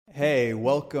Hey,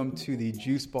 welcome to the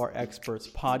Juice Bar Experts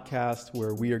podcast,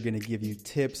 where we are going to give you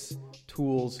tips,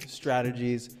 tools,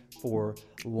 strategies for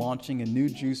launching a new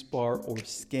juice bar or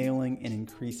scaling and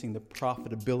increasing the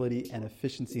profitability and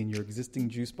efficiency in your existing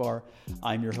juice bar.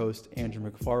 I'm your host, Andrew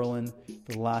McFarland.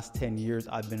 For the last 10 years,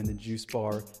 I've been in the juice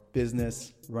bar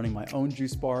business, running my own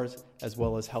juice bars, as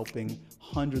well as helping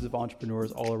hundreds of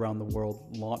entrepreneurs all around the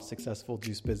world launch successful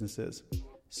juice businesses.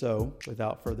 So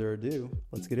without further ado,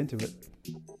 let's get into it.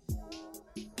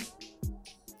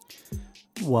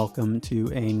 Welcome to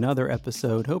another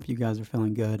episode. Hope you guys are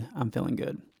feeling good. I'm feeling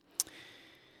good.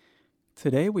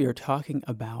 Today we are talking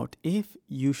about if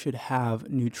you should have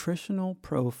nutritional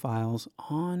profiles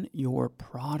on your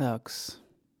products.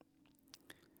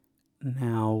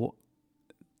 Now,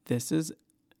 this is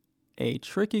a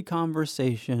tricky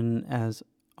conversation, as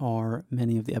are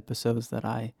many of the episodes that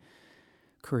I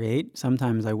create.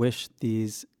 Sometimes I wish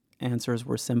these answers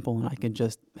were simple and I could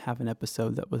just have an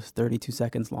episode that was 32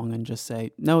 seconds long and just say,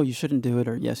 no, you shouldn't do it,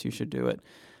 or yes, you should do it.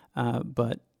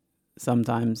 But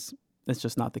sometimes it's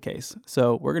just not the case.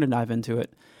 So we're going to dive into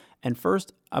it. And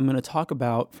first, I'm going to talk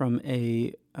about from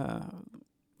a,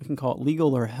 we can call it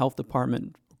legal or health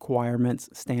department requirements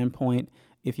standpoint,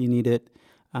 if you need it.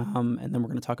 And then we're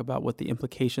going to talk about what the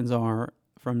implications are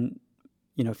from,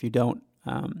 if you don't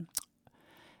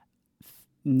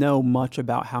know much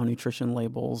about how nutrition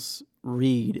labels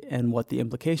read and what the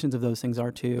implications of those things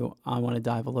are too. I want to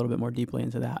dive a little bit more deeply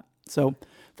into that. So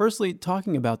firstly,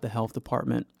 talking about the health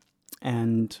department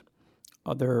and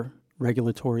other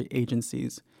regulatory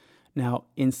agencies. Now,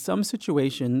 in some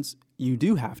situations, you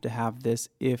do have to have this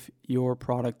if your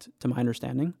product, to my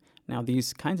understanding. Now,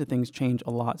 these kinds of things change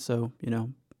a lot. So,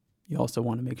 you also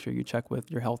want to make sure you check with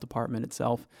your health department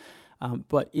itself.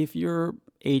 But if you're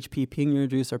HPPing your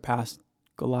juice or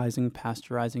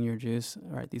pasteurizing your juice.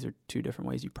 All right, these are two different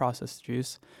ways you process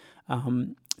juice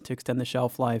to extend the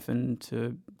shelf life and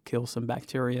to kill some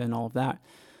bacteria and all of that.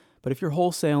 But if you're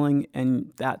wholesaling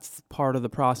and that's part of the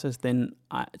process, then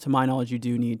to my knowledge, you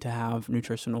do need to have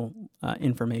nutritional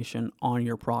information on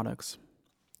your products.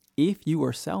 If you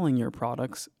are selling your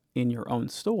products in your own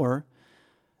store,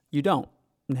 you don't.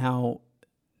 Now,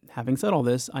 having said all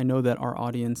this, I know that our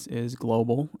audience is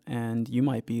global and you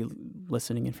might be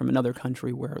listening in from another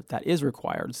country where that is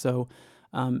required. So,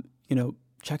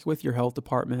 check with your health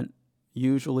department.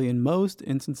 Usually in most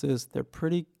instances, they're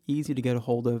pretty easy to get a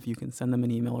hold of. You can send them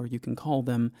an email or you can call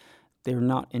them. They're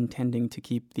not intending to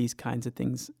keep these kinds of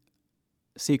things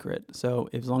secret. So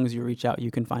as long as you reach out,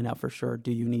 you can find out for sure,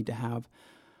 do you need to have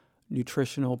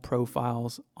nutritional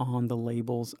profiles on the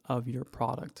labels of your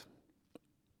product?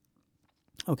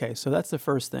 Okay, so that's the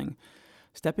first thing.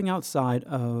 Stepping outside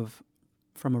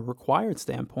from a required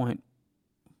standpoint,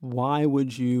 why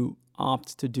would you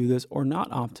opt to do this or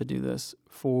not opt to do this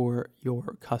for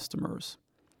your customers?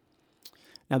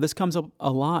 Now, this comes up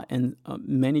a lot, and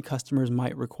many customers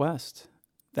might request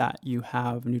that you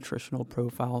have nutritional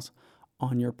profiles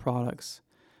on your products.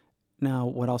 Now,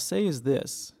 what I'll say is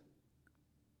this.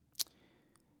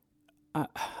 I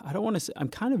don't want to say, I'm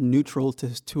kind of neutral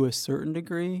to a certain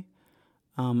degree.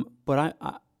 But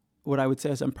what I would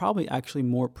say is I'm probably actually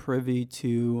more privy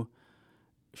to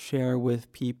share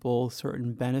with people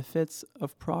certain benefits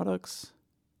of products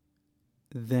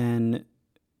than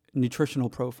nutritional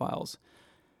profiles.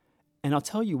 And I'll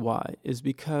tell you why, is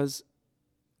because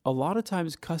a lot of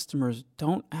times customers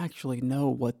don't actually know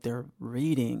what they're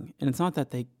reading. And it's not that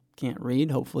they can't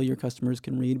read. Hopefully your customers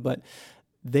can read, but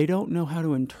they don't know how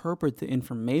to interpret the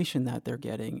information that they're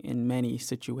getting in many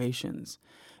situations.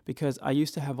 Because I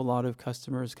used to have a lot of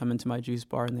customers come into my juice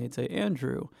bar and they'd say,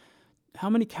 Andrew, how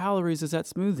many calories is that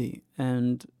smoothie?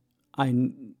 And I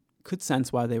could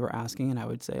sense why they were asking, and I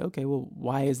would say, okay, well,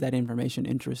 why is that information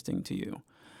interesting to you?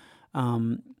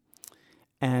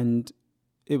 And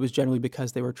it was generally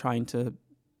because they were trying to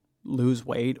lose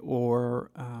weight or,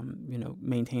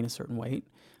 maintain a certain weight.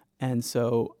 And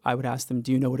so I would ask them,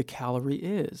 do you know what a calorie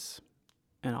is?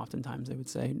 And oftentimes they would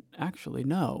say, actually,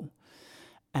 no.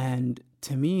 And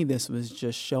to me, this was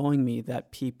just showing me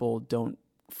that people don't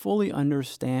fully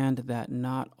understand that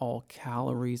not all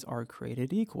calories are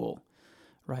created equal,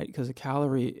 right? Because a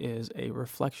calorie is a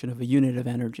reflection of a unit of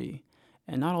energy,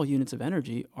 and not all units of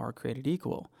energy are created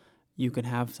equal. You can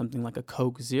have something like a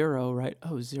Coke Zero, right?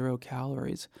 0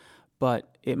 calories,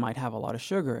 but it might have a lot of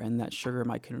sugar, and that sugar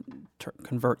might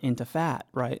convert into fat,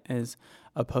 right? As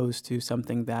opposed to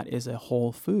something that is a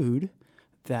whole food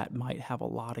that might have a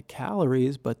lot of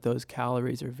calories, but those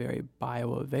calories are very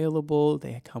bioavailable.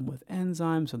 They come with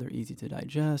enzymes, so they're easy to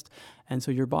digest. And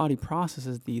so your body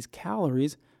processes these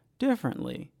calories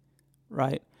differently,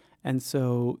 right? And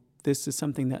so this is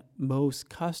something that most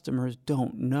customers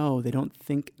don't know. They don't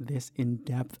think this in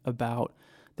depth about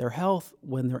their health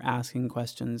when they're asking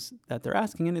questions that they're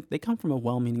asking. And they come from a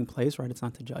well-meaning place, right? It's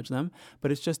not to judge them,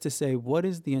 but it's just to say, what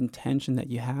is the intention that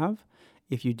you have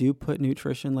if you do put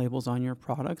nutrition labels on your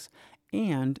products?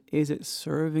 And is it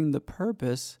serving the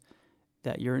purpose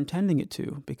that you're intending it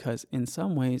to? Because in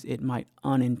some ways it might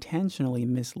unintentionally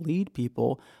mislead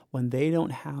people when they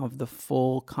don't have the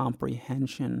full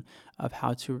comprehension of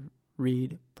how to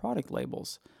read product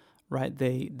labels, right?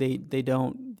 They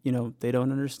don't, they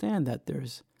don't understand that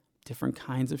there's different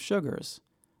kinds of sugars.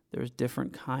 There's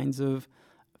different kinds of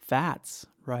fats,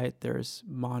 right? There's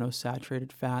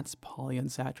monosaturated fats,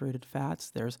 polyunsaturated fats.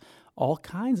 There's all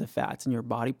kinds of fats, and your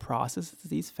body processes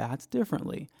these fats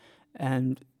differently.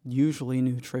 And usually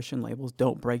nutrition labels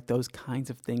don't break those kinds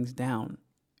of things down.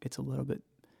 It's a little bit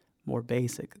more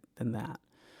basic than that.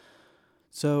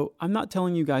 So I'm not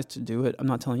telling you guys to do it. I'm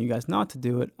not telling you guys not to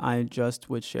do it. I just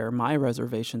would share my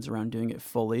reservations around doing it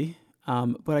fully.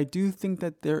 But I do think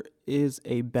that there is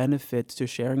a benefit to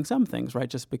sharing some things, right?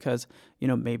 Just because,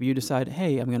 maybe you decide,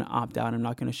 hey, I'm going to opt out. I'm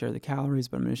not going to share the calories,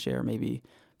 but I'm going to share maybe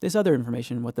this other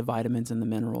information, what the vitamins and the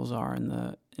minerals are in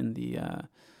the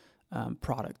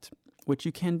product, which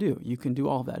you can do. You can do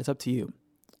all of that. It's up to you.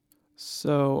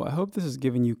 So I hope this has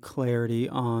given you clarity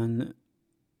on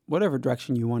whatever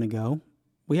direction you want to go.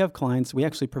 We have clients. We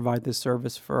actually provide this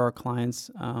service for our clients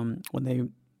when they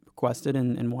request it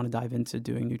and want to dive into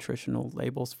doing nutritional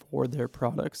labels for their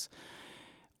products,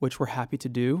 which we're happy to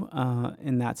do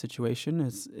in that situation.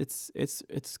 It's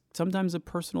sometimes a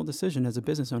personal decision as a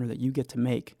business owner that you get to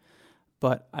make.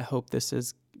 But I hope this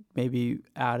has maybe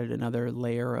added another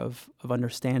layer of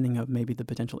understanding of maybe the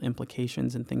potential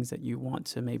implications and things that you want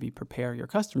to maybe prepare your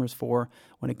customers for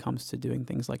when it comes to doing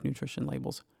things like nutrition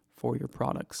labels for your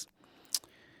products.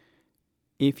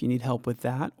 If you need help with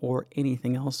that or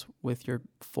anything else with your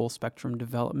full spectrum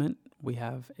development, we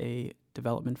have a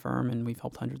development firm and we've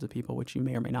helped hundreds of people, which you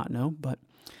may or may not know, but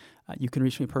you can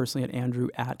reach me personally at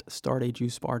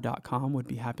andrew@startajuicebar.com. Would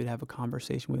be happy to have a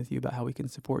conversation with you about how we can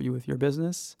support you with your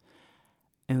business.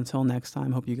 And until next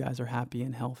time, hope you guys are happy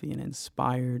and healthy and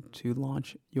inspired to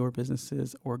launch your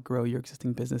businesses or grow your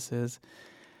existing businesses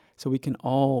so we can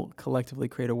all collectively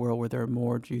create a world where there are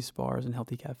more juice bars and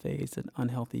healthy cafes and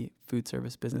unhealthy food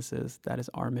service businesses. That is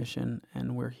our mission,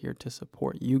 and we're here to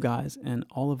support you guys and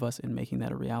all of us in making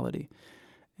that a reality.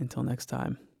 Until next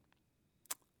time,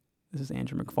 this is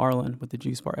Andrew McFarland with the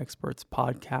Juice Bar Experts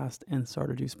podcast and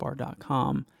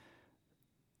StarterJuiceBar.com.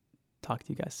 Talk to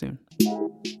you guys soon.